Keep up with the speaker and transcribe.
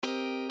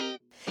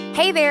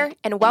Hey there,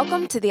 and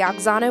welcome to the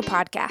Auxano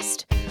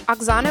podcast.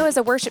 Auxano is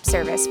a worship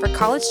service for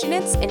college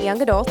students and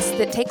young adults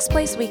that takes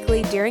place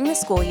weekly during the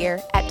school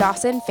year at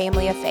Dawson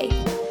Family of Faith.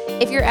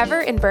 If you're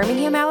ever in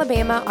Birmingham,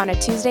 Alabama on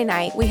a Tuesday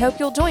night, we hope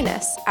you'll join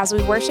us as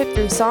we worship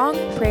through song,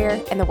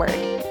 prayer, and the Word.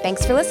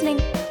 Thanks for listening.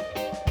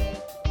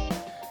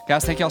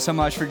 Guys, thank y'all so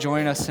much for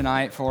joining us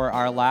tonight for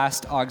our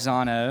last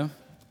Auxano.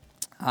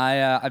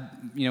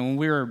 When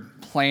we were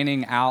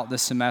planning out the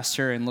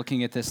semester and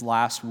looking at this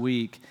last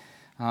week,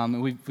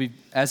 we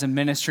as a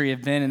ministry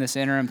have been in this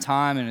interim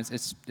time, and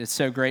it's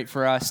so great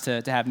for us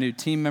to have new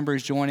team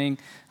members joining,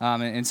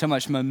 and so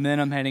much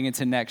momentum heading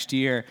into next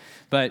year.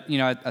 But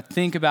I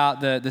think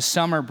about the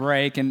summer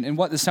break and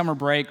what the summer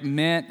break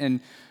meant and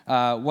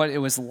what it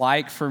was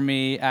like for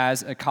me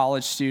as a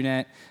college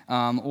student,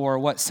 or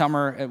what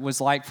summer it was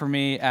like for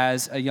me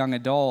as a young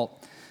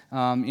adult.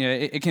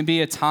 It can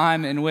be a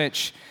time in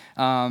which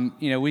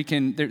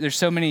there's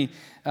so many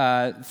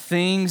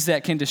things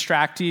that can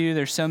distract you.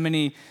 There's so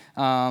many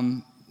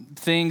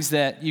things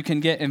that you can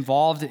get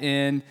involved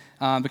in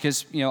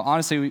because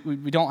honestly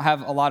we don't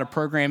have a lot of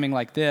programming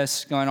like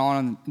this going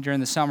on during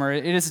the summer.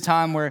 It is a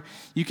time where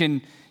you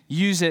can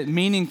use it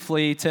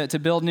meaningfully to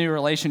build new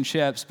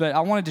relationships. But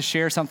I wanted to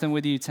share something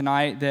with you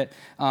tonight that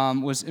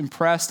was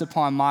impressed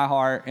upon my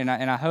heart, and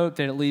I hope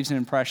that it leaves an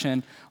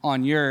impression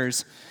on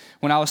yours.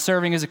 When I was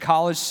serving as a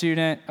college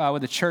student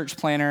with a church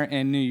planner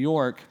in New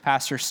York,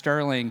 Pastor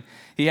Sterling,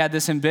 he had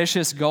this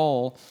ambitious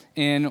goal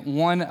in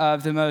one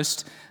of the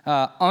most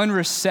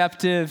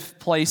unreceptive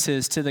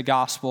places to the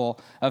gospel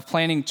of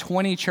planting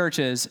 20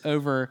 churches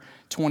over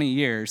 20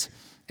 years.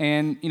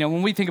 And,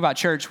 when we think about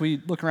church,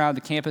 we look around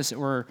the campus that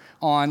we're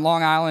on.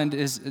 Long Island,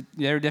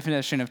 their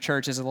definition of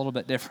church is a little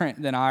bit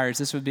different than ours.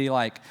 This would be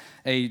like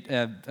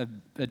a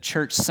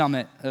church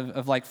summit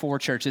of like 4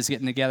 churches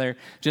getting together,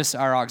 just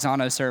our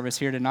Auxano service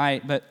here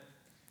tonight. But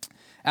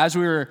as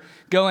we were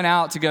going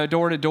out to go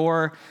door to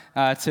door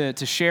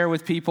to share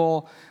with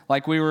people,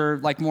 like we were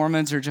like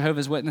Mormons or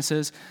Jehovah's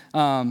Witnesses,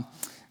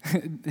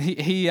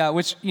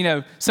 which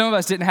some of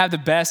us didn't have the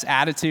best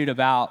attitude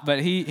about,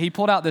 but he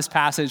pulled out this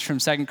passage from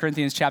 2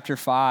 Corinthians chapter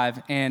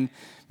 5, and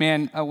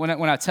man,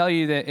 when I tell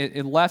you that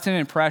it left an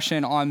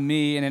impression on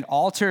me, and it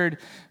altered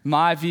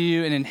my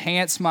view and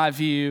enhanced my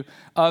view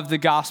of the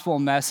gospel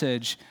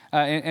message,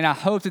 and I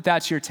hope that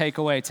that's your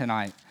takeaway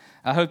tonight.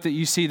 I hope that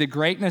you see the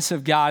greatness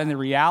of God and the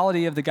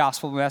reality of the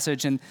gospel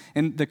message and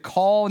the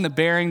call and the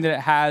bearing that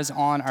it has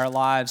on our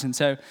lives. And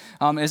so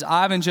as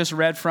Ivan just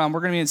read from,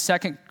 we're going to be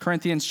in 2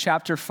 Corinthians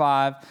chapter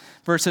 5,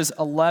 verses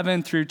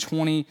 11 through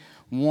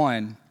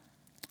 21.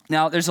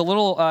 Now, there's a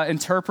little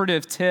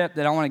interpretive tip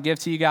that I want to give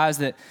to you guys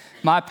that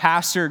my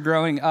pastor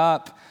growing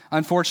up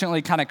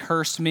unfortunately kind of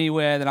cursed me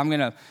with, and I'm going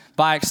to,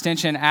 by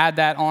extension, add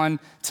that on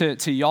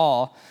to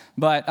y'all.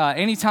 But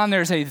anytime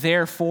there's a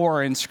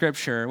therefore in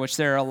Scripture, which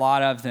there are a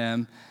lot of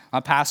them, my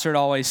pastor would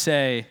always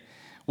say,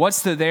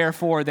 what's the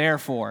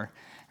therefore?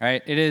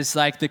 Right? It is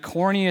like the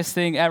corniest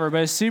thing ever,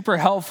 but it's super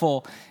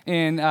helpful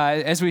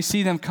as we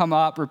see them come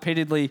up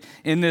repeatedly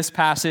in this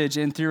passage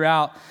and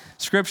throughout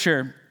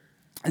Scripture.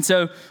 And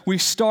so we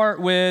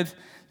start with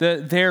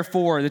the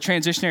therefore, the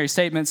transitionary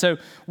statement. So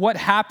what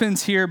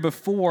happens here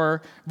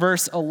before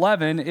verse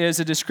 11 is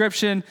a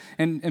description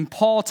and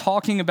Paul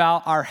talking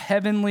about our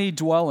heavenly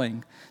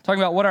dwelling, talking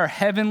about what our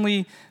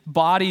heavenly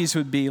bodies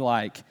would be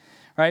like,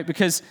 right?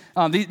 Because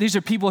these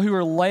are people who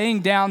are laying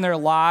down their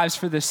lives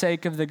for the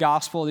sake of the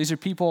gospel. These are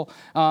people,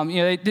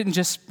 they didn't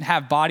just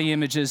have body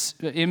image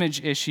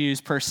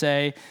issues per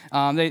se.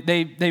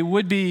 They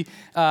would be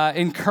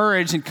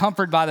encouraged and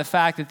comforted by the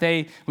fact that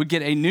they would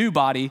get a new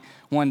body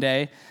one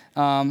day,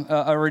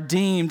 a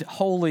redeemed,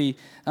 holy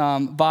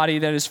body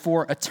that is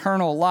for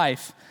eternal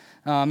life.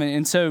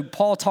 And so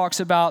Paul talks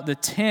about the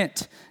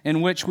tent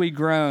in which we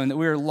groan, that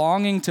we are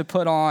longing to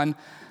put on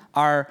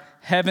our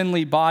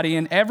heavenly body,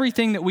 and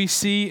everything that we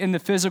see in the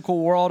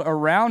physical world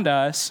around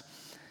us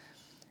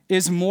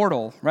is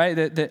mortal, right?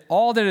 That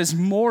all that is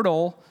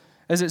mortal,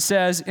 as it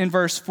says in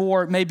verse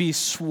 4, may be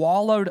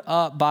swallowed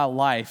up by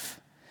life.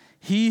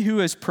 He who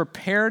has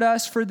prepared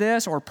us for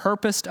this or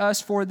purposed us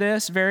for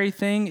this very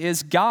thing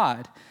is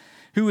God,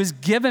 who has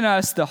given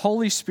us the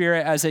Holy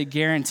Spirit as a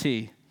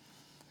guarantee.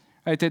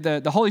 Right,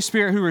 that the Holy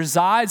Spirit who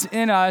resides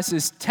in us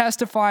is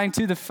testifying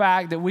to the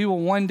fact that we will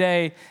one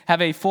day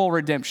have a full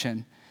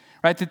redemption.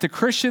 Right, that the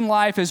Christian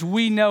life as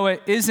we know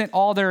it isn't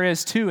all there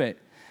is to it.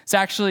 It's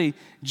actually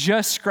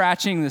just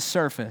scratching the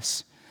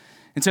surface.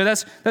 And so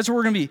that's where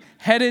we're going to be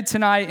headed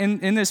tonight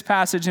in this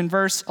passage in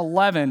verse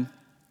 11,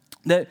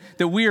 that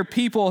we are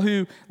people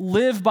who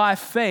live by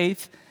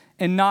faith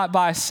and not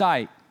by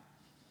sight.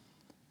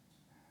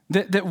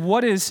 That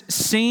what is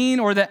seen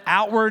or the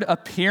outward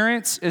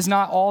appearance is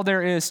not all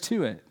there is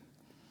to it.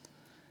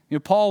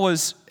 Paul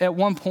was, at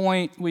one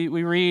point, we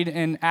read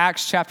in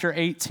Acts chapter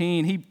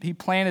 18, he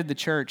planted the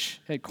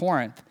church at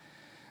Corinth.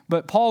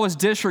 But Paul was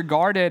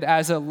disregarded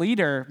as a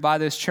leader by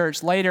this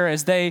church later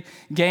as they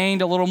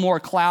gained a little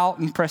more clout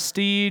and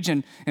prestige,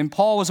 and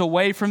Paul was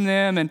away from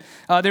them. And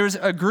there was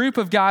a group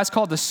of guys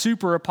called the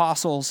super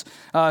apostles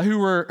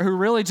who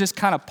really just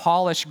kind of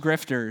polished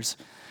grifters,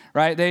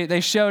 right?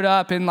 They showed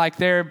up in like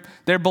their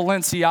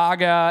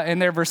Balenciaga and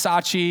their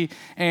Versace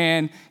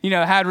and,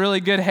 had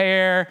really good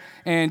hair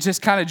and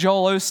just kind of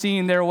Joel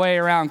Osteen their way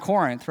around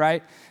Corinth,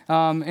 right?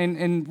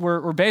 And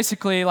we're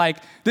basically like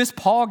this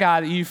Paul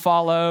guy that you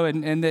follow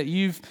and that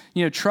you've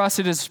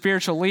trusted as a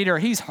spiritual leader.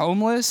 He's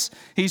homeless.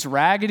 He's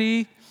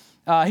raggedy.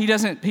 He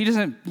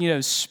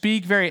doesn't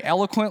speak very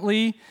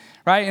eloquently,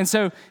 right? And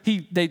so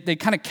they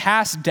kind of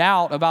cast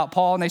doubt about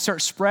Paul, and they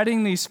start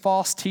spreading these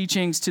false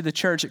teachings to the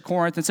church at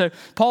Corinth. And so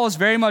Paul is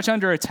very much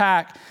under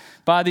attack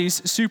by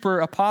these super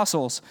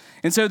apostles.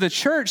 And so the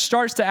church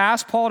starts to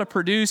ask Paul to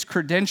produce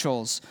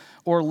credentials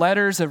or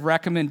letters of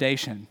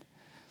recommendation.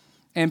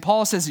 And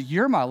Paul says,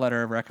 you're my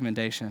letter of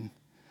recommendation.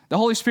 The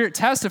Holy Spirit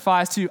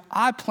testifies to,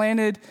 I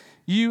planted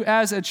you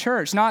as a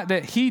church. Not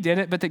that he did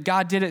it, but that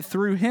God did it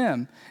through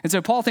him. And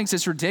so Paul thinks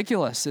it's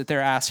ridiculous that they're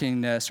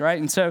asking this, right?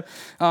 And so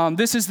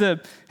this is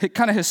the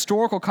kind of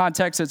historical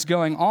context that's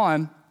going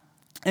on.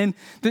 And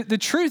the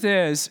truth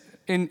is,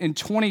 in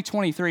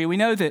 2023, we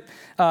know that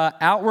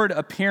outward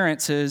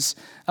appearances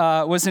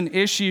was an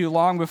issue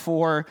long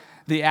before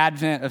the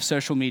advent of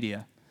social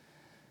media.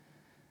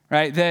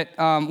 Right, that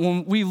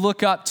when we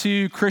look up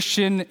to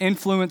Christian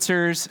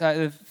influencers,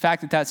 the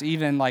fact that that's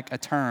even like a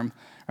term,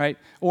 right?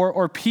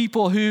 Or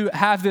people who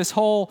have this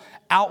whole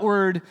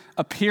outward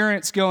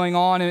appearance going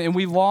on and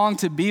we long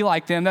to be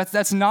like them,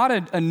 that's not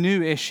a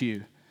new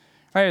issue,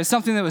 right? It's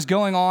something that was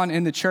going on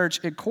in the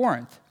church at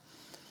Corinth.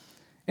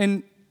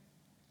 And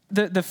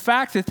the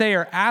fact that they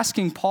are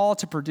asking Paul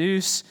to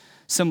produce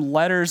some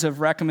letters of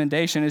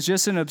recommendation is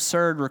just an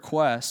absurd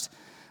request.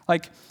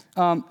 Like,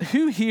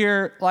 who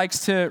here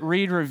likes to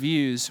read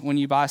reviews when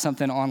you buy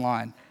something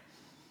online?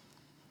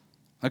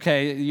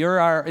 Okay, you're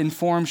our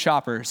informed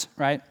shoppers,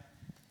 right?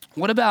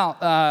 What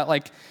about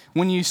like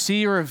when you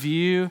see a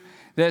review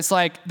that's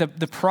like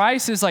the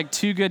price is like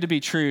too good to be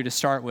true to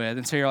start with,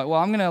 and so you're like, well,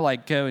 I'm gonna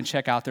like go and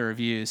check out the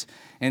reviews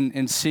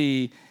and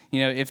see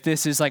if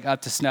this is like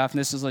up to snuff and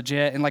this is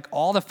legit, and like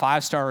all the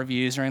 5-star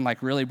reviews are in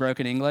like really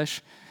broken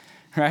English,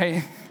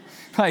 right?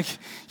 Like,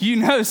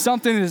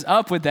 something is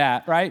up with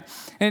that, right?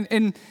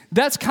 And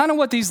that's kind of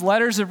what these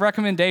letters of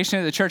recommendation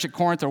at the church at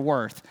Corinth are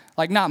worth.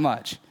 Like, not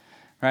much,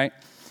 right?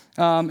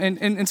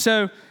 And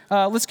so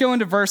let's go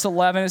into verse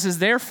 11. It says,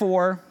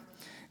 therefore,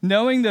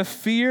 knowing the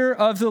fear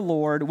of the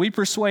Lord, we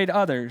persuade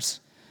others.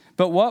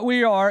 But what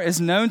we are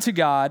is known to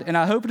God, and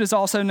I hope it is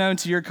also known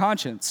to your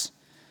conscience.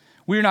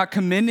 We are not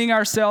commending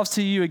ourselves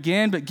to you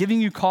again, but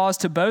giving you cause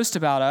to boast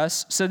about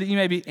us, so that you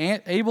may be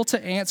able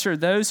to answer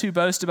those who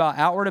boast about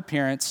outward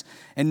appearance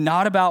and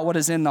not about what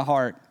is in the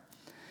heart.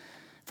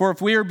 For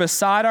if we are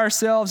beside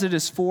ourselves, it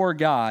is for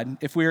God.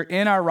 If we are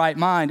in our right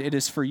mind, it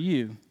is for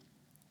you.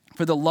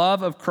 For the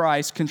love of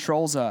Christ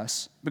controls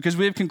us, because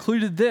we have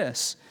concluded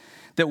this,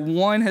 that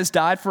one has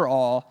died for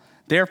all,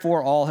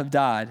 therefore all have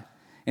died.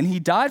 And he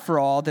died for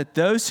all, that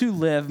those who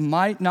live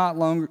might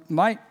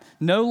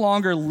no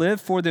longer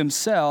live for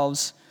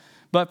themselves,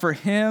 but for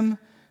him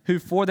who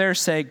for their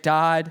sake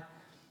died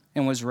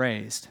and was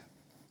raised.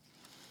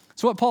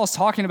 So what Paul's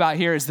talking about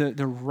here is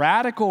the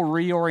radical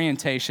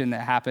reorientation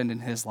that happened in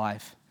his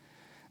life.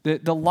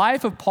 The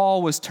life of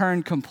Paul was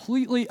turned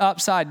completely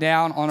upside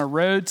down on a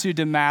road to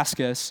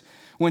Damascus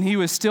when he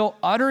was still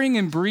uttering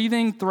and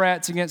breathing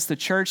threats against the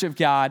church of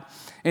God,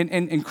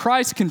 and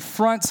Christ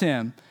confronts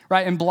him,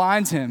 right, and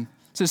blinds him.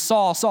 Says,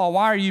 Saul, Saul,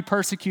 why are you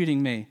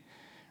persecuting me?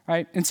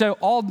 Right? And so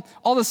all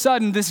of a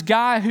sudden, this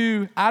guy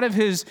who, out of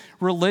his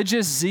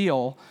religious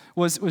zeal,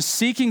 was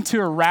seeking to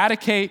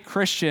eradicate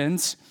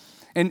Christians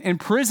and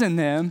imprison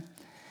them,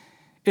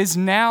 is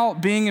now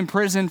being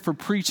imprisoned for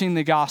preaching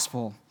the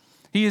gospel.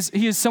 He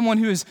is someone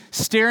who is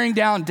staring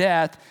down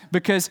death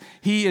because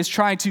he is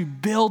trying to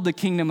build the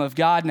kingdom of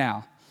God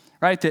now,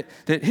 right?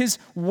 That his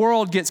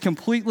world gets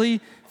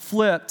completely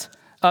flipped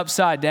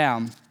upside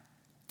down.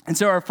 And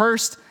so our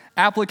first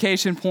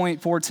application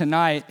point for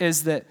tonight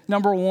is that,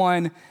 number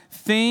one,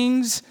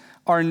 things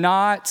are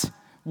not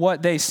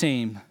what they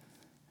seem.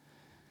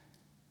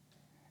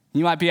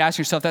 You might be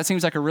asking yourself, that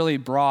seems like a really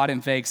broad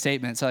and vague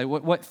statement. So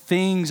like, what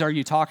things are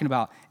you talking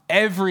about?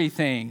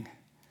 Everything.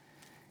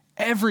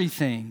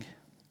 Everything.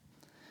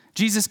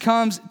 Jesus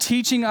comes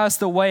teaching us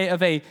the way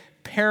of a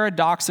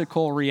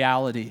paradoxical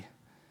reality.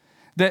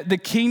 The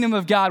kingdom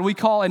of God we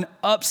call an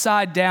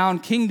upside down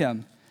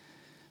kingdom,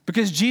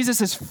 because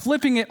Jesus is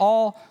flipping it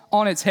all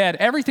on its head.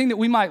 Everything that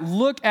we might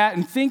look at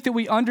and think that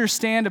we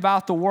understand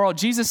about the world,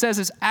 Jesus says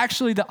is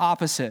actually the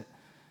opposite.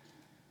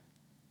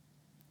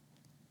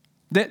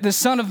 That the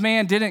Son of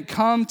Man didn't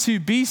come to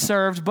be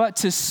served, but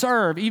to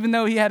serve, even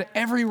though he had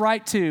every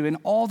right to, and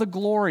all the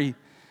glory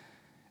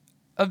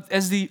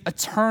as the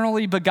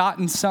eternally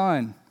begotten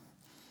Son.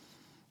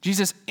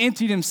 Jesus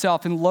emptied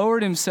himself and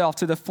lowered himself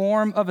to the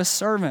form of a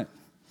servant.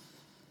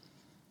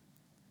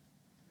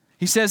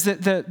 He says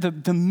that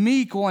the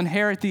meek will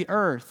inherit the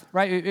earth,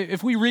 right?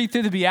 If we read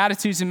through the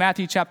Beatitudes in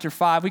Matthew chapter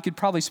 5, we could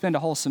probably spend a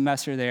whole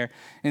semester there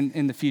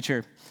in the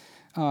future.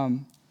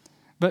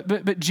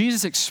 But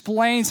Jesus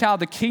explains how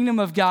the kingdom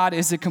of God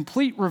is a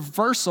complete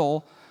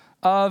reversal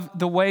of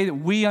the way that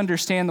we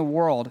understand the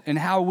world and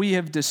how we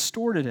have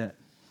distorted it.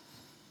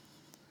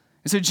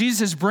 And so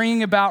Jesus is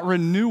bringing about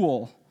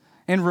renewal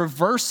and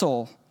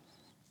reversal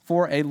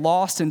for a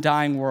lost and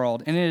dying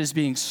world, and it is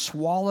being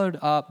swallowed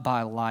up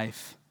by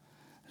life,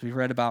 as we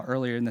read about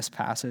earlier in this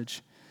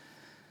passage.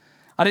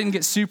 I didn't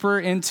get super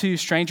into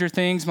Stranger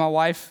Things. My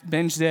wife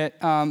binged it,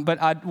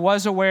 but I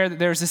was aware that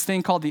there's this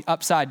thing called the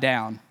upside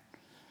down,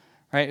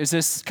 right? It's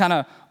this kind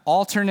of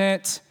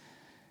alternate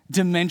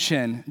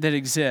dimension that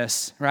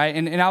exists, right?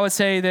 And I would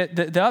say that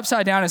the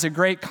upside down is a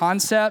great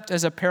concept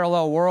as a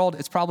parallel world.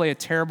 It's probably a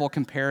terrible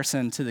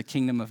comparison to the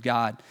kingdom of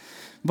God.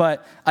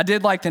 But I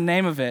did like the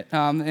name of it,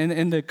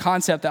 in the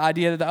concept, the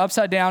idea that the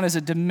upside down is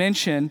a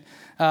dimension,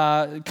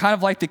 kind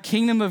of like the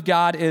kingdom of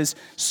God is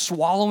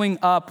swallowing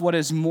up what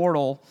is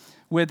mortal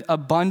with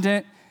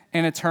abundant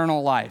and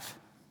eternal life.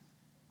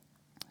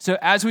 So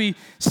as we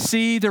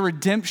see the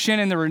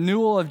redemption and the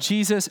renewal of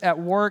Jesus at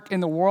work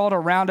in the world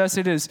around us,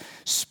 it is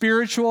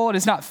spiritual, it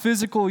is not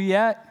physical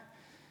yet,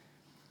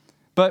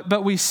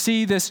 but we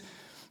see this,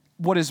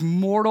 what is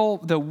mortal,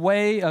 the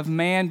way of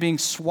man being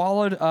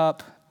swallowed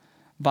up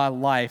by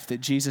life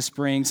that Jesus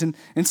brings. And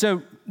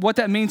so what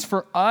that means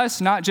for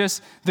us, not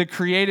just the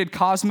created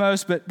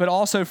cosmos, but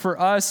also for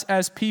us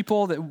as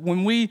people, that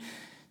when we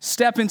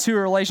step into a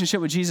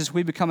relationship with Jesus,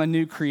 we become a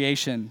new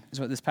creation, is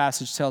what this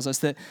passage tells us,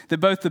 that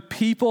both the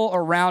people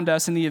around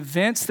us and the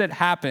events that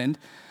happened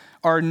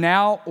are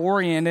now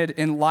oriented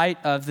in light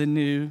of the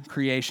new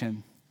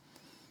creation.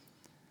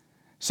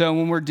 So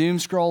when we're doom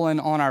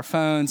scrolling on our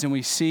phones and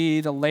we see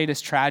the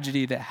latest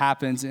tragedy that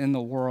happens in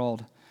the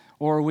world,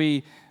 or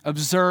we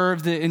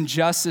observe the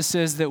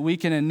injustices that we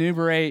can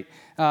enumerate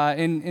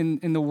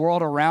in the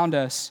world around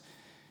us,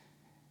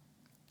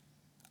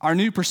 our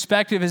new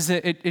perspective is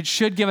that it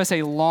should give us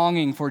a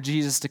longing for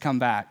Jesus to come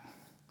back.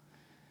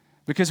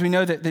 Because we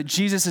know that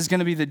Jesus is going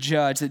to be the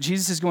judge, that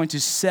Jesus is going to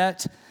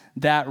set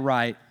that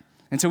right.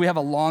 And so we have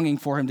a longing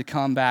for him to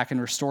come back and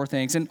restore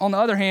things. And on the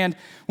other hand,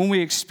 when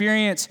we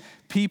experience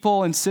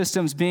people and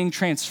systems being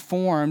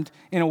transformed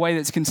in a way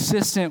that's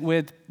consistent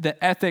with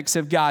the ethics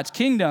of God's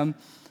kingdom,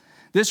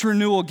 this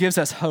renewal gives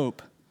us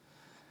hope.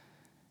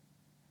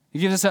 It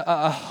gives us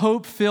a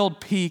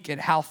hope-filled peek at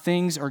how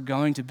things are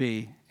going to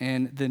be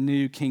in the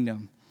new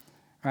kingdom,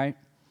 right?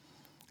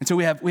 And so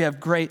we have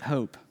great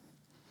hope.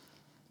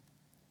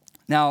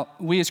 Now,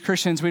 we as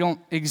Christians, we don't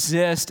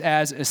exist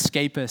as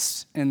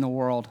escapists in the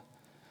world,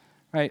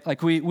 right?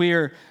 Like we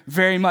are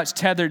very much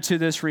tethered to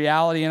this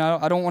reality, and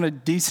I don't want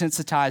to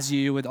desensitize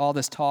you with all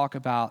this talk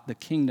about the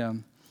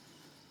kingdom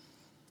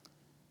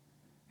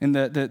and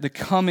the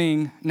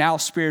coming, now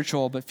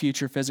spiritual, but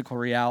future physical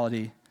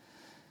reality.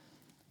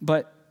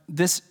 But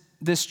this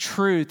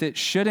truth, it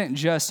shouldn't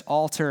just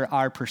alter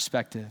our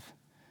perspective,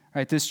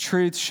 right? This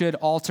truth should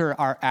alter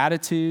our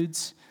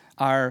attitudes,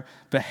 our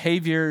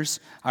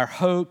behaviors, our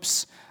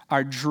hopes,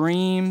 our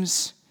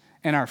dreams,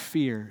 and our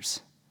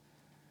fears.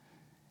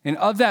 And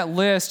of that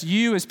list,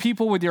 you as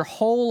people with your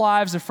whole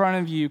lives in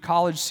front of you,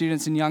 college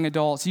students and young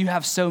adults, you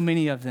have so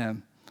many of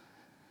them.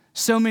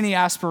 So many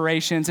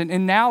aspirations,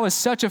 and now is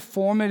such a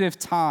formative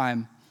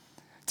time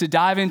to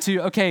dive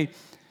into, okay,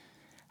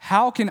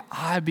 how can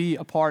I be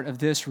a part of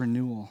this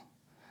renewal?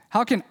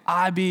 How can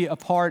I be a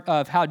part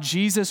of how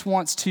Jesus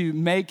wants to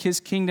make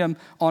his kingdom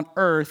on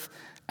earth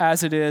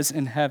as it is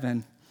in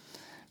heaven?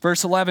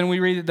 Verse 11, we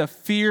read that the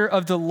fear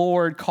of the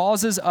Lord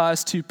causes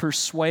us to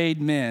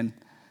persuade men.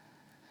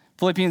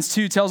 Philippians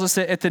 2 tells us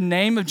that at the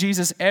name of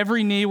Jesus,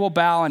 every knee will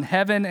bow in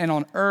heaven and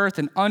on earth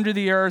and under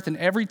the earth, and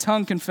every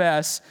tongue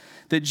confess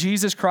that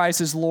Jesus Christ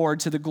is Lord,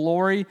 to the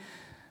glory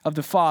of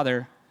the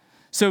Father.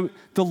 So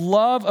the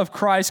love of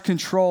Christ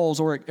controls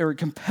or it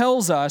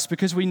compels us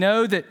because we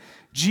know that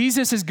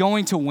Jesus is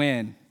going to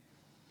win.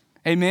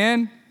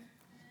 Amen?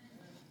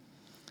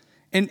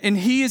 And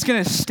he is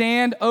going to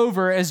stand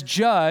over as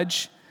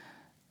judge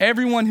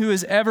everyone who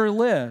has ever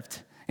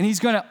lived. And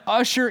he's going to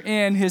usher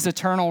in his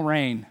eternal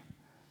reign.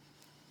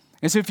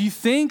 And so if you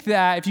think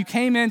that, if you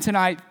came in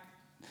tonight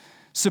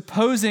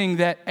supposing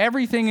that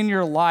everything in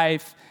your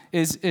life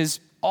is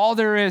all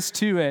there is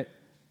to it,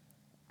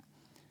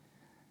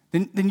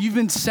 then you've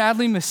been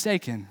sadly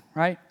mistaken,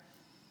 right?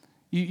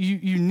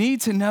 You need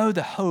to know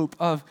the hope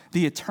of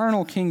the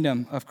eternal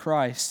kingdom of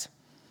Christ.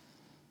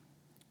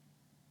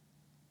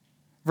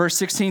 Verse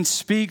 16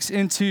 speaks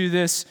into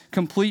this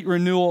complete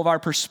renewal of our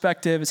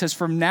perspective. It says,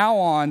 "From now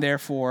on,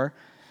 therefore,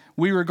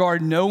 we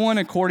regard no one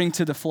according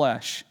to the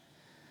flesh.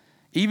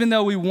 Even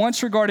though we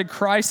once regarded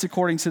Christ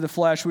according to the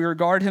flesh, we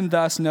regard him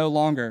thus no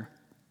longer.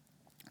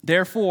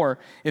 Therefore,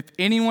 if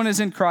anyone is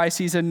in Christ,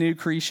 he's a new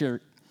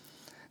creature.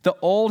 The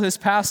old has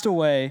passed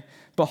away.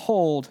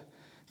 Behold,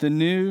 the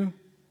new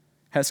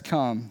has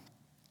come."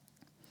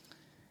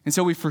 And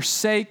so we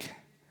forsake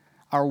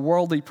our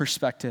worldly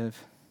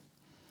perspective.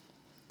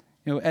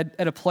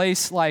 At a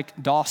place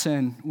like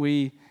Dawson,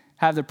 we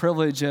have the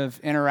privilege of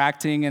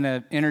interacting in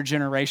an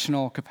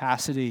intergenerational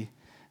capacity,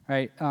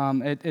 right?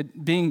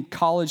 At being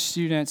college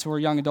students or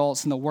young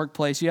adults in the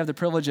workplace, you have the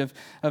privilege of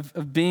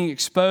being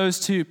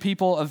exposed to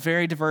people of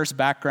very diverse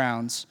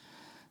backgrounds.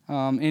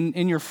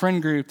 In your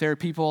friend group, there are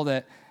people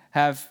that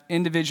have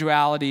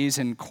individualities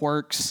and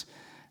quirks,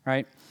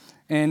 right?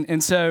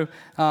 And so,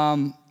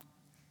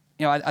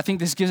 I think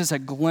this gives us a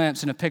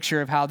glimpse and a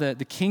picture of how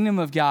the kingdom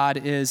of God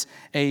is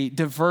a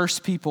diverse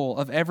people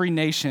of every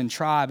nation,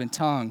 tribe, and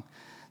tongue,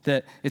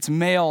 that it's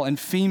male and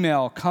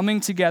female coming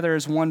together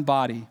as one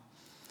body.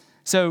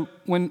 So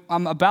when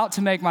I'm about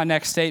to make my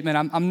next statement,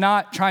 I'm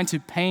not trying to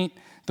paint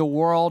the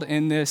world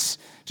in this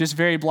just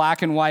very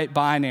black and white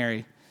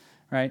binary,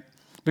 right?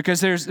 Because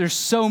there's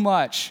so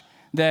much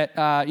that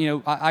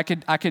I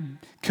could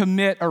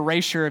commit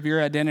erasure of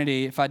your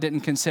identity if I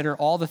didn't consider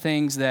all the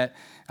things that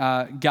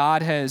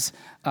God has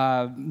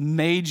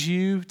made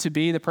you to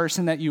be the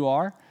person that you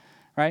are,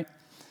 right?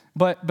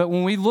 But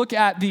when we look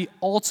at the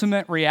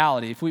ultimate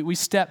reality, if we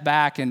step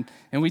back and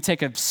we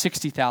take a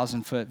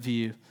 60,000-foot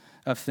view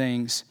of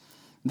things,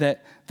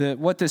 that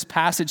what this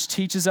passage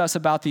teaches us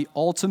about the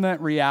ultimate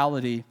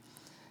reality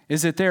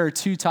is that there are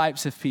two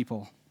types of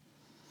people.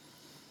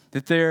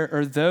 That there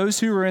are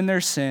those who are in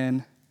their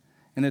sin,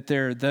 and that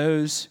there are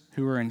those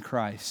who are in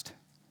Christ.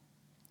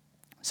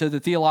 So the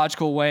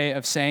theological way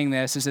of saying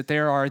this is that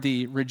there are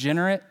the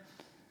regenerate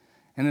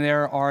and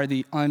there are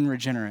the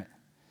unregenerate.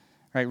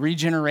 Right?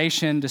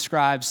 Regeneration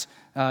describes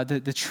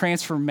the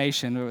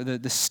transformation, or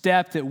the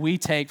step that we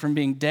take from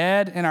being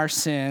dead in our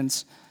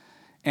sins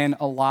and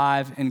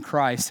alive in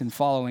Christ and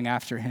following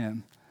after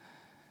him.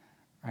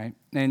 Right?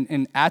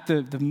 And at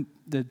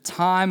the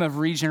time of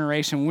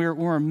regeneration,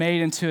 we're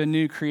made into a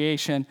new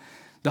creation.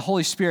 The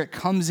Holy Spirit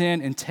comes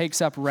in and takes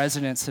up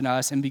residence in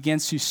us and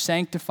begins to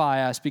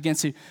sanctify us,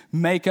 begins to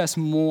make us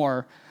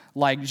more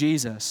like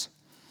Jesus.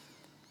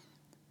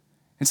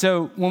 And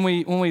so when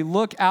we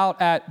look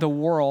out at the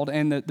world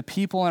and the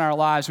people in our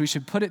lives, we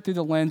should put it through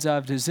the lens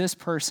of, does this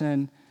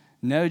person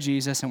know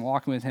Jesus and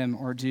walk with him,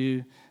 or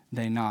do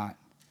they not?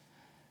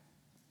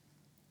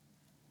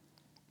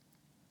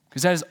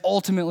 Because that is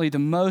ultimately the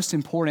most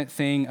important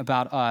thing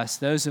about us,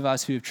 those of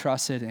us who have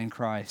trusted in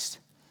Christ.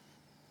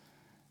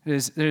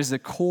 It is the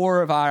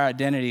core of our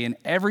identity, and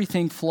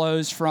everything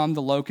flows from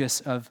the locus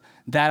of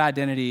that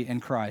identity in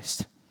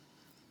Christ.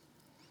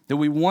 That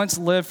we once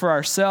lived for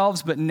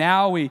ourselves, but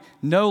now we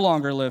no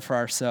longer live for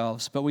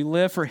ourselves, but we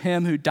live for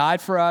him who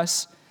died for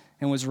us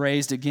and was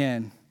raised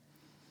again.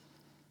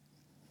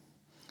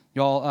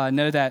 Y'all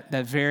know that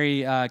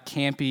very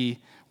campy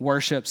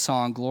worship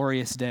song,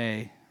 Glorious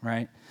Day,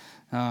 right?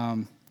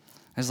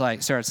 It's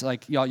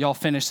like y'all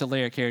finish the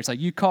lyric here. It's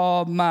like, you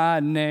called my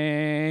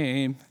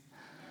name.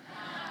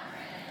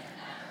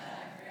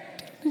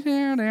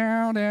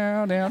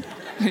 Down.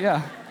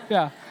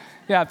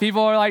 Yeah.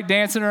 People are like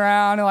dancing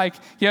around and like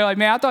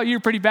man, I thought you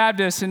were pretty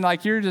Baptist, and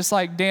like you're just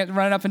like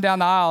running up and down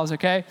the aisles,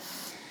 okay?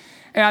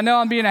 And I know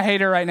I'm being a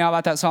hater right now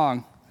about that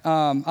song.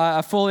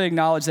 I fully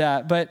acknowledge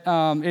that, but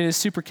it is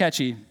super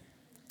catchy.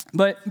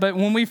 But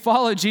when we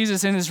follow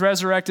Jesus in his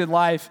resurrected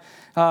life,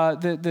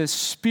 the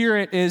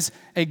Spirit is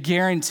a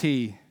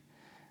guarantee,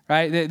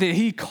 right? That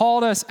he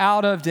called us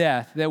out of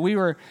death, that we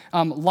were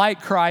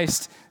like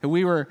Christ, that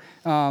we were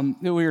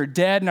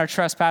dead in our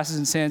trespasses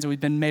and sins, and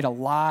we've been made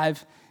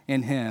alive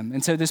in him.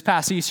 And so this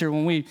past Easter,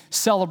 when we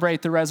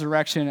celebrate the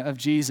resurrection of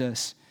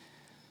Jesus,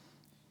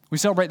 we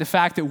celebrate the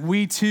fact that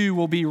we too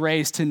will be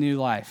raised to new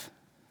life.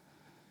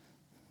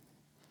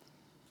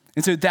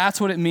 And so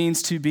that's what it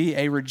means to be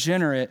a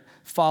regenerate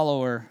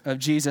follower of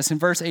Jesus. In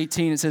verse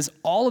 18, it says,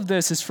 all of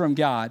this is from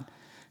God,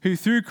 who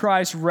through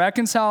Christ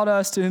reconciled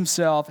us to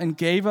himself and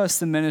gave us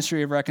the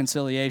ministry of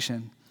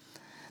reconciliation.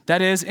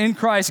 That is, in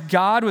Christ,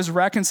 God was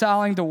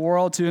reconciling the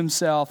world to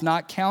himself,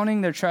 not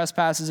counting their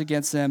trespasses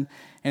against them,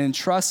 and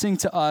entrusting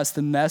to us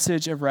the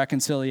message of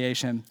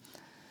reconciliation.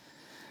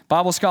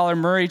 Bible scholar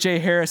Murray J.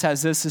 Harris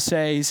has this to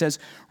say. He says,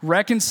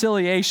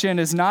 reconciliation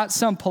is not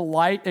some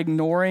polite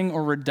ignoring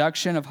or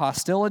reduction of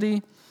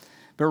hostility,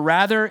 but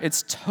rather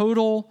its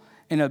total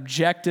and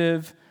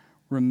objective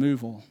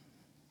removal.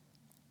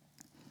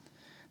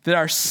 That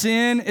our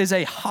sin is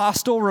a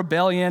hostile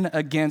rebellion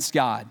against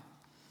God.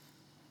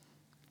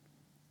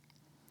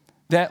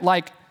 That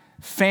like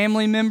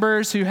family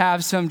members who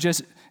have some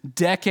just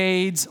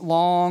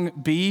decades-long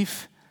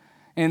beef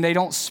and they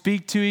don't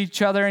speak to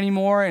each other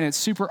anymore, and it's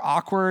super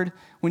awkward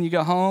when you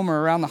go home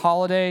or around the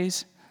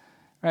holidays,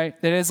 right?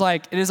 It's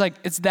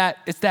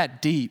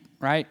that deep,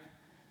 right?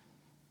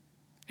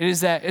 It is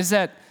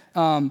that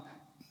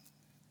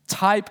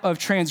type of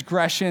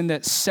transgression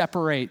that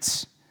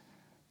separates.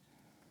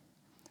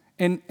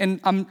 And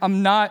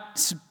I'm not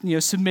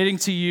submitting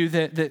to you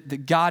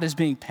that God is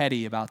being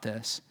petty about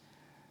this,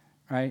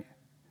 right?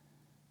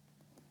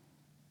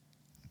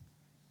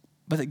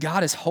 But that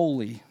God is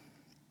holy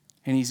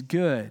and he's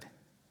good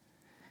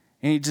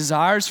and he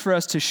desires for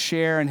us to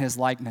share in his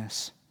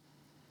likeness.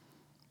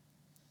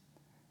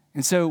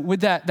 And so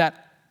with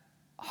that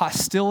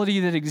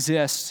hostility that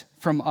exists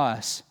from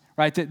us,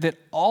 right? That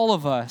all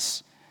of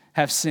us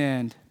have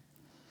sinned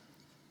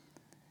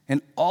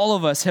and all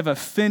of us have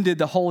offended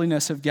the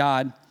holiness of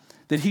God,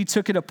 that he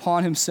took it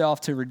upon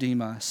himself to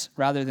redeem us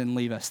rather than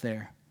leave us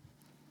there.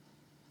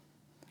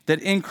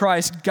 That in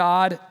Christ,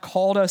 God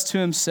called us to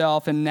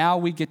himself, and now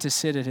we get to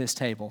sit at his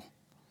table.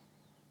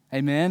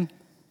 Amen?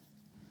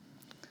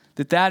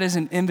 That is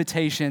an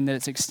invitation that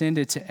it's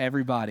extended to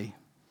everybody.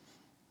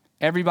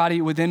 Everybody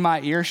within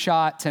my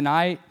earshot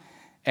tonight,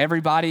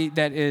 everybody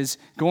that is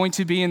going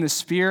to be in the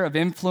sphere of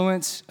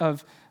influence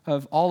of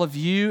all of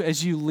you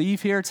as you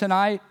leave here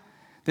tonight,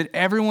 that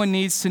everyone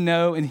needs to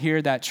know and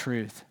hear that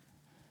truth.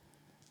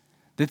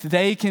 That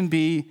they can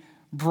be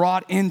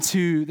brought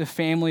into the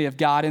family of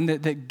God, and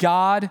that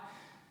God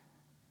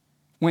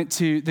went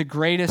to the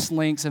greatest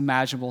lengths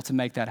imaginable to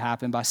make that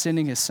happen by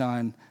sending his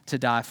son to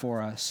die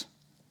for us.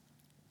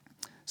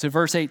 So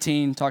verse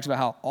 18 talks about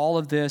how all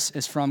of this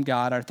is from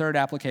God. Our third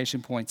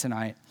application point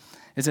tonight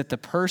is that the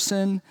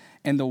person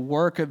and the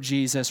work of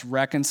Jesus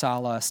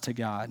reconcile us to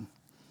God.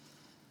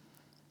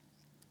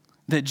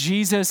 That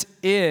Jesus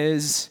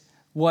is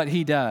what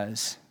he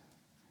does.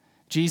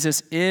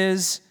 Jesus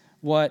is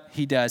what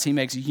he does. He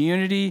makes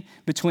unity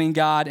between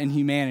God and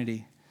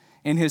humanity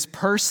in his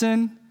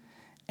person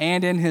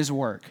and in his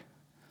work,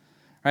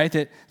 right?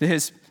 The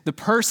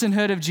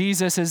personhood of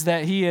Jesus is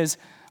that he is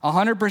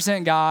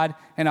 100% God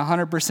and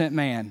 100%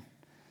 man.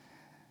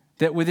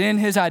 That within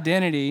his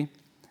identity,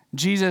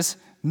 Jesus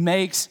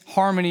makes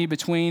harmony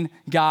between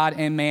God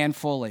and man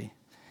fully.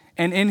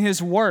 And in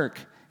his work,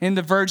 in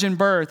the virgin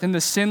birth, in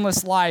the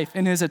sinless life,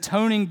 in his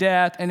atoning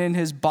death, and in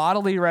his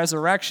bodily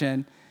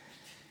resurrection,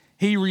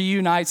 he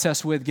reunites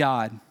us with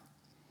God.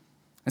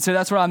 And so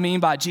that's what I mean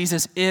by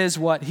Jesus is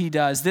what he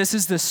does. This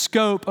is the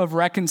scope of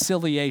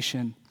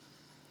reconciliation.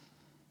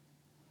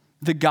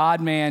 The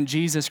God-man,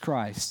 Jesus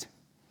Christ.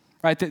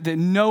 Right? That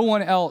no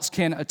one else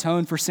can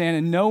atone for sin,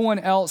 and no one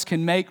else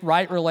can make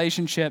right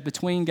relationship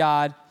between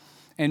God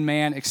and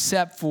man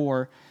except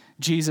for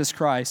Jesus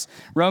Christ.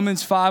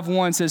 Romans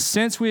 5:1 says,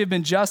 since we have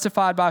been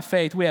justified by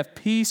faith, we have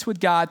peace with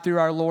God through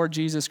our Lord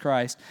Jesus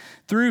Christ.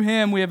 Through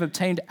him we have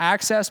obtained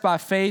access by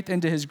faith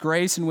into his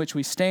grace in which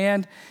we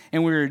stand,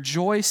 and we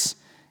rejoice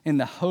in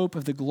the hope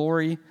of the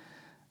glory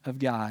of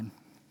God.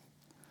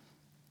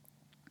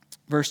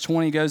 Verse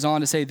 20 goes on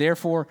to say,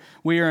 therefore,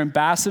 we are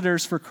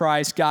ambassadors for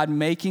Christ, God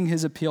making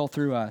his appeal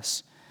through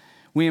us.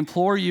 We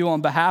implore you on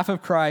behalf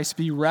of Christ,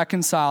 be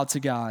reconciled to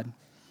God.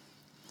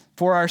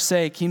 For our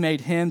sake, he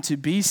made him to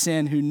be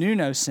sin who knew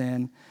no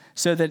sin,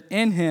 so that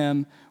in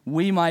him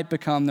we might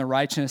become the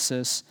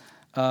righteousness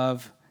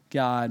of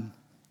God.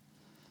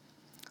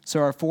 So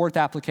our fourth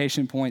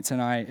application point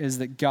tonight is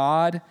that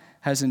God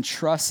has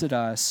entrusted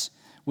us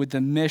with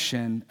the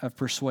mission of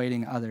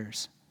persuading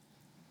others.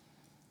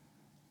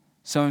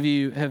 Some of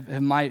you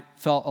might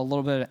felt a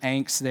little bit of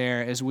angst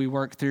there as we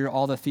work through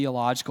all the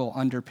theological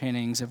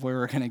underpinnings of where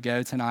we're going to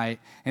go tonight.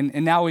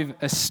 And now we've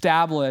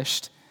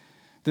established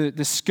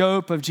the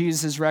scope of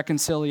Jesus'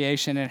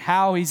 reconciliation and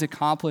how he's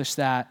accomplished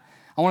that.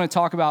 I want to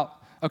talk about,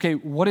 okay,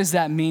 what does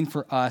that mean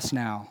for us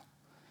now?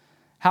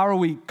 How are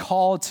we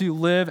called to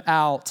live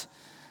out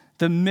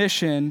the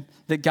mission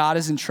that God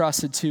has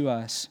entrusted to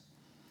us?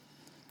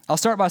 I'll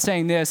start by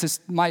saying this. This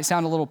might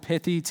sound a little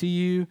pithy to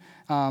you,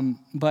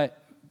 but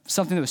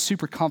something that was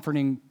super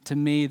comforting to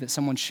me that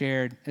someone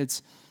shared.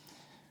 It's,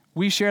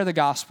 we share the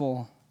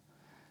gospel,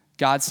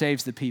 God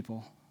saves the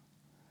people.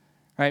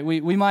 Right?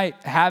 We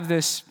might have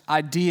this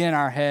idea in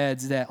our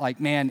heads that, like,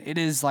 man, it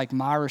is like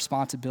my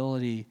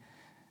responsibility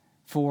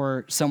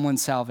for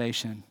someone's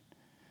salvation.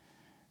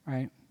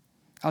 Right?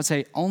 I would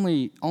say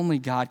only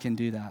God can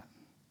do that.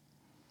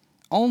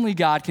 Only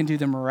God can do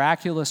the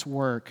miraculous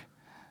work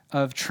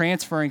of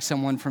transferring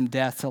someone from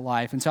death to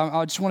life. And so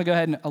I just want to go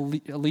ahead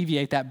and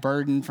alleviate that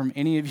burden from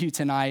any of you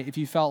tonight. If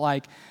you felt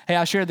like, hey,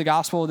 I shared the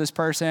gospel with this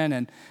person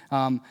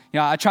and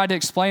I tried to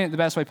explain it the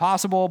best way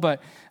possible,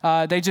 but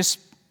they just,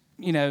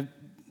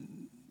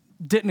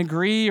 didn't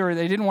agree or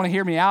they didn't want to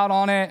hear me out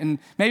on it. And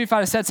maybe if I'd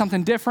have said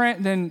something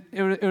different, then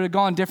it would have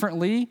gone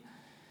differently.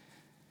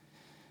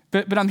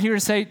 But I'm here to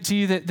say to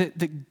you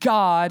that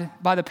God,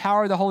 by the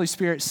power of the Holy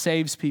Spirit,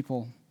 saves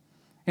people.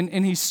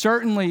 And he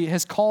certainly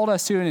has called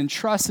us to and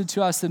entrusted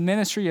to us the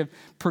ministry of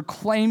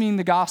proclaiming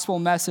the gospel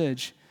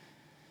message.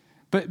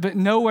 But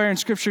nowhere in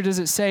Scripture does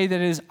it say that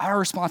it is our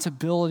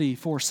responsibility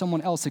for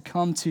someone else to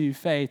come to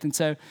faith. And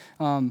so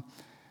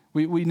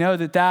we know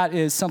that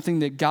is something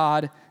that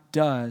God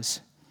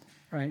does,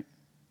 right?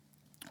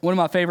 One of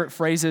my favorite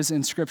phrases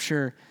in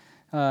Scripture,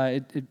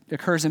 it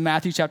occurs in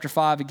Matthew chapter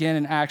 5, again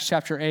in Acts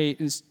chapter 8,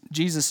 is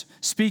Jesus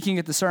speaking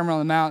at the Sermon on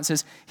the Mount. It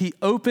says, he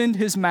opened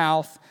his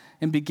mouth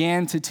and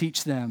began to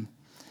teach them.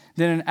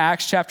 Then in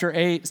Acts chapter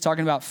 8, it's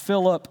talking about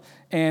Philip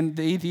and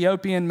the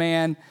Ethiopian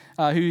man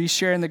who he's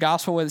sharing the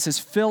gospel with. It says,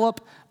 Philip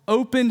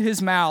opened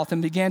his mouth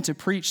and began to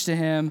preach to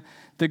him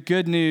the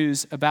good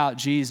news about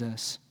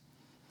Jesus.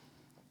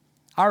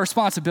 Our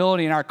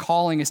responsibility and our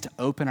calling is to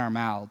open our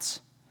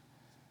mouths,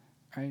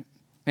 right?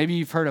 Maybe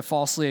you've heard a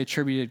falsely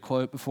attributed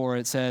quote before.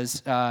 It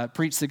says,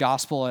 preach the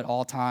gospel at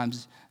all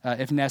times.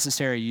 If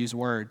necessary, use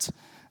words.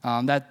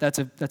 That's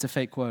a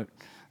fake quote.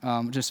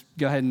 Just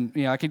go ahead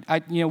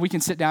and, we can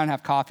sit down and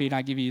have coffee and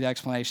I give you the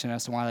explanation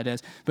as to why that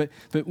is. But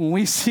when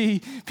we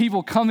see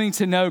people coming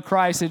to know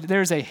Christ,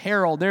 there's a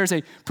herald, there's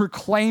a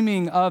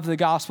proclaiming of the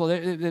gospel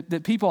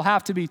that people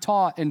have to be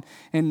taught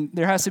and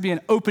there has to be an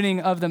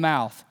opening of the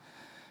mouth.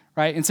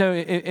 Right? And so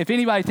if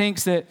anybody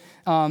thinks that,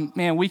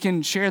 we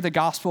can share the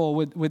gospel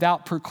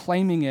without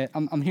proclaiming it,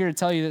 I'm here to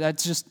tell you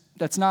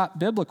that's not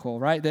biblical,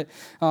 right? That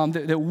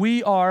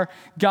we are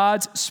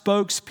God's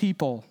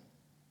spokespeople,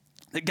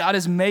 that God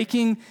is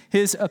making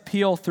his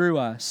appeal through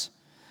us.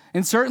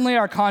 And certainly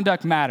our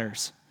conduct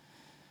matters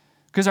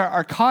because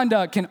our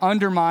conduct can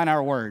undermine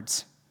our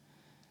words,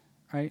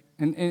 right?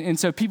 And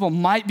so people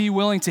might be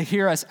willing to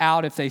hear us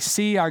out if they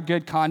see our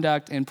good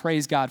conduct and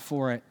praise God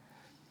for it,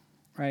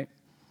 right?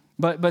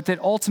 But that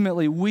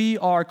ultimately we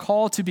are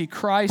called to be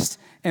Christ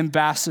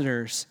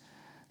ambassadors,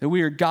 that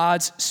we are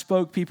God's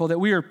spoke people, that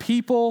we are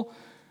people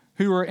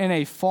who are in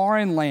a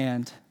foreign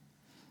land,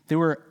 that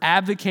we're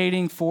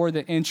advocating for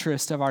the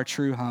interest of our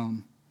true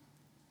home.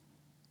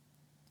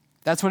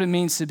 That's what it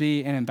means to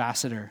be an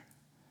ambassador,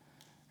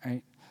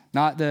 right?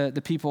 Not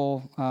the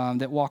people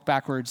that walk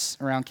backwards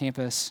around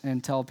campus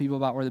and tell people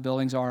about where the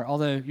buildings are,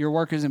 although your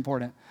work is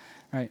important,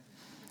 right?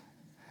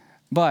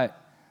 But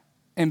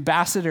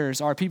ambassadors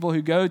are people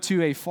who go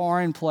to a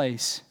foreign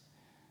place,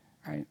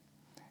 right?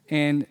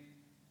 And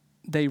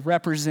they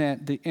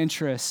represent the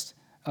interest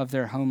of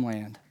their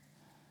homeland.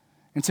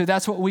 And so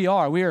that's what we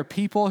are. We are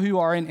people who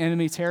are in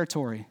enemy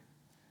territory.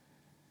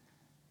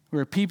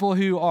 We're people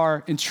who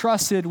are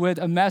entrusted with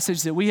a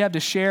message that we have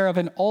to share of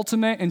an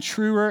ultimate and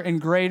truer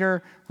and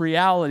greater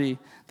reality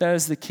that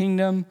is the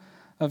kingdom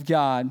of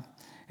God.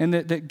 And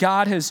that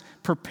God has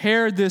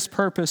prepared this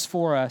purpose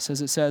for us, as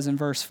it says in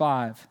verse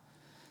 5.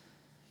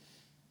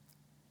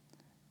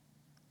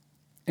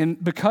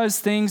 And because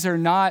things are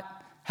not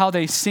how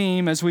they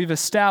seem, as we've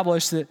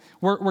established, that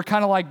we're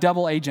kind of like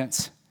double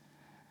agents,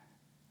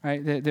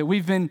 right? That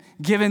we've been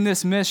given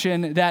this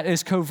mission that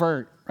is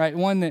covert, right?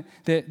 One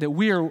that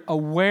we are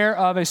aware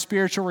of a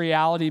spiritual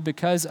reality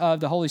because of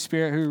the Holy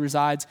Spirit who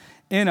resides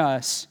in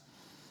us.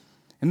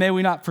 And may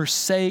we not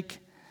forsake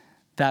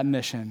that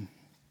mission.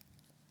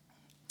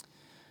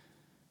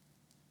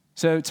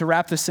 So to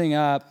wrap this thing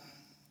up,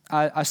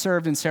 I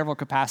served in several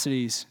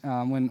capacities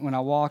when I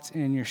walked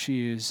in your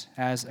shoes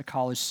as a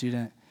college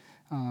student.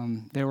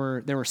 There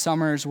were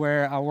summers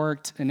where I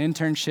worked an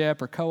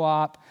internship or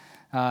co-op.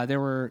 There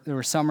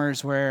were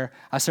summers where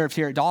I served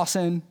here at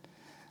Dawson.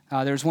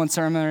 There was one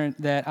summer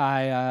that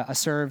I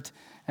served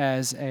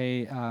as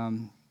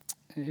in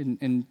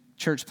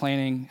church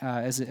planning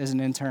as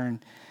an intern.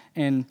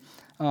 And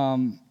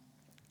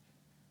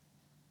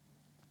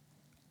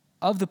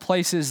of the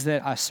places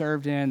that I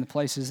served in, the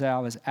places that I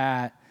was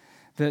at,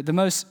 the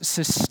most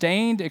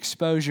sustained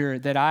exposure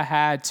that I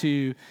had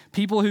to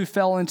people who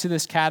fell into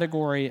this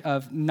category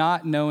of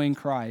not knowing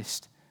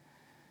Christ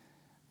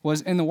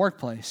was in the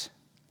workplace,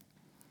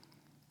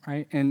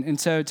 right? And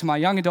so to my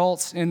young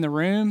adults in the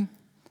room,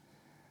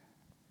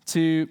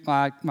 to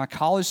my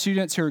college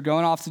students who are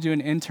going off to do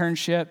an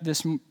internship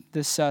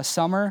this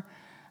summer,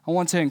 I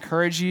want to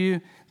encourage you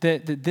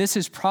that this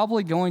is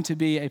probably going to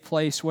be a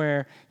place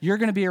where you're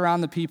going to be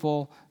around the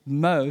people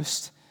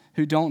most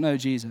who don't know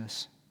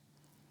Jesus.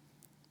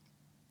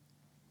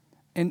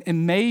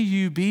 And may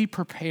you be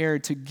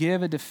prepared to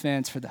give a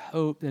defense for the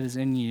hope that is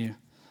in you,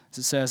 as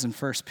it says in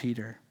 1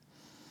 Peter.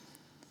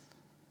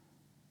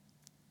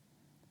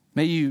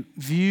 May you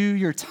view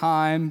your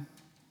time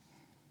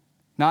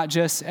not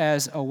just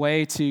as a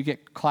way to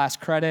get class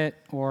credit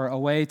or a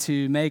way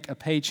to make a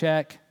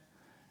paycheck.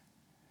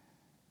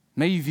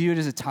 May you view it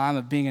as a time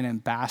of being an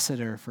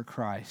ambassador for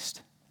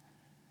Christ.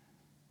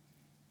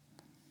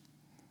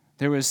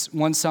 There was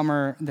one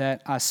summer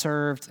that I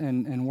served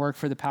and worked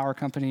for the power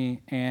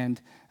company, and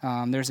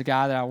there's a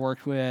guy that I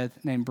worked with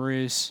named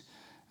Bruce.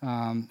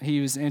 He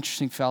was an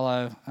interesting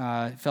fellow,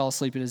 fell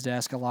asleep at his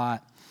desk a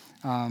lot.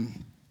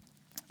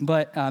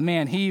 But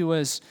he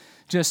was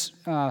just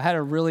had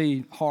a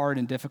really hard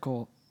and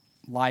difficult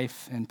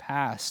life and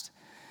past.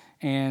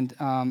 And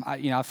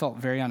I felt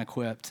very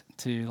unequipped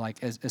to,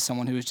 as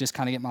someone who was just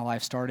kind of getting my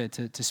life started,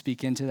 to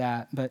speak into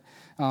that. But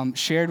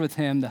shared with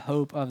him the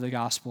hope of the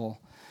gospel.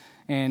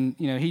 And,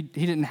 he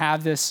didn't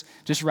have this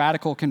just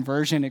radical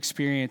conversion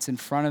experience in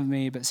front of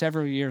me, but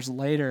several years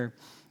later,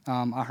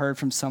 I heard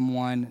from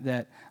someone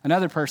that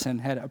another person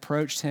had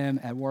approached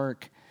him at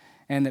work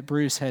and that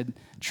Bruce had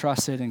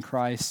trusted in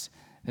Christ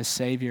as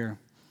Savior.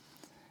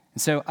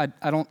 And so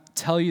I don't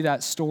tell you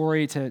that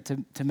story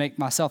to make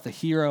myself the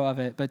hero of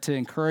it, but to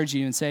encourage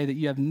you and say that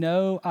you have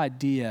no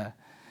idea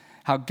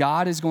how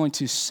God is going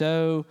to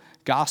sow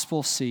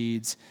gospel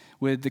seeds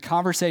with the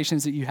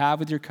conversations that you have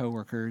with your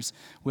coworkers,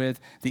 with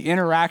the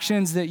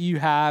interactions that you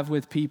have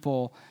with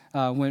people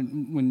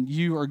when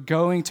you are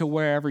going to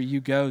wherever you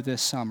go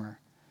this summer.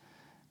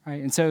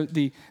 Right? And so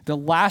the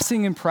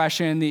lasting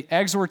impression, the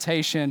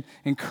exhortation,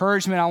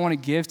 encouragement I want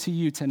to give to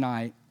you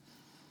tonight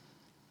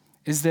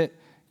is that,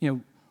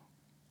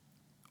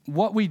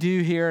 what we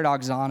do here at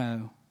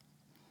Auxano,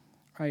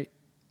 right,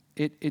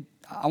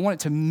 I want it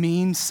to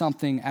mean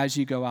something as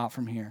you go out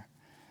from here.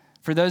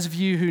 For those of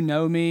you who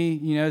know me,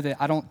 you know that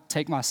I don't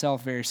take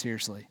myself very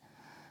seriously,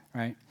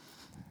 right?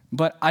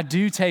 But I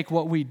do take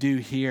what we do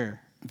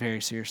here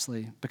very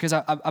seriously because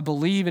I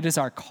believe it is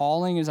our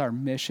calling, is our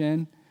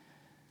mission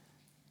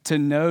to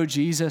know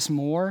Jesus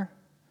more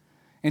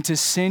and to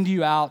send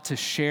you out to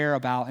share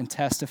about and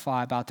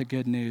testify about the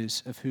good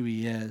news of who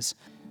he is.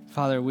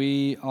 Father,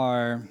 we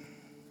are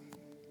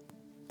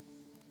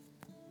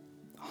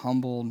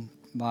humbled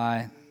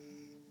by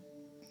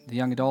the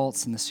young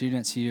adults and the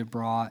students you have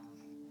brought.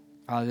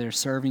 Father, they're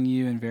serving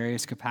you in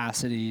various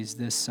capacities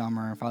this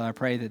summer. Father, I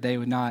pray that they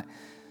would not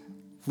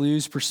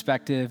lose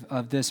perspective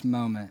of this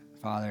moment,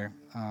 Father,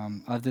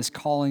 of this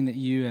calling that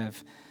you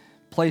have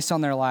placed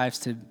on their lives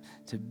to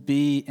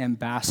be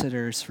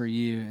ambassadors for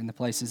you in the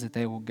places that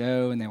they will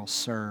go and they will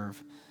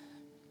serve.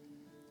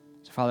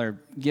 So,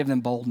 Father, give them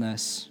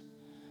boldness,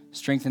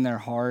 strengthen their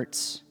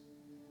hearts.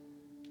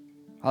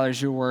 Father, as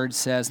your word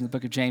says in the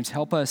book of James,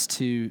 help us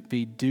to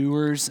be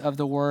doers of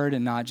the word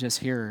and not just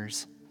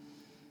hearers.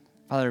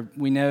 Father,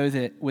 we know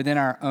that within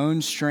our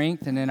own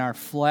strength and in our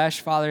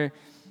flesh, Father,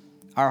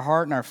 our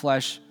heart and our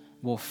flesh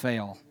will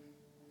fail.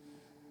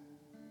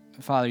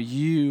 Father,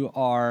 you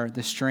are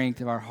the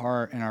strength of our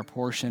heart and our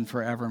portion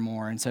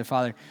forevermore. And so,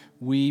 Father,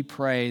 we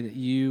pray that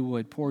you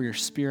would pour your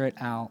Spirit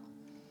out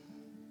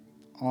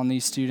on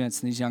these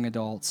students and these young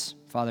adults,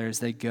 Father, as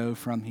they go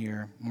from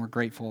here. And we're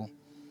grateful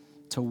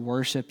to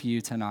worship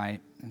you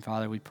tonight. And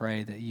Father, we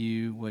pray that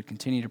you would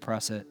continue to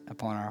press it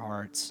upon our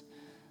hearts,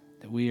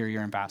 that we are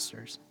your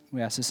ambassadors.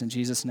 We ask this in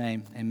Jesus'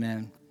 name,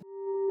 amen.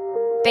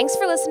 Thanks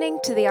for listening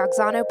to the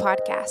Auxano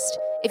podcast.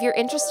 If you're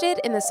interested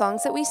in the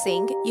songs that we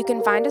sing, you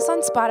can find us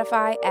on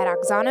Spotify at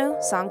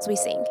Auxano Songs We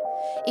Sing.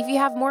 If you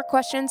have more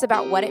questions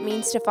about what it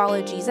means to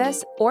follow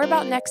Jesus or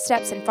about next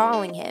steps in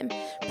following him,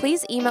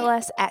 please email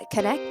us at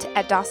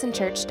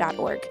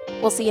connect@dawsonchurch.org.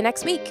 We'll see you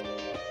next week.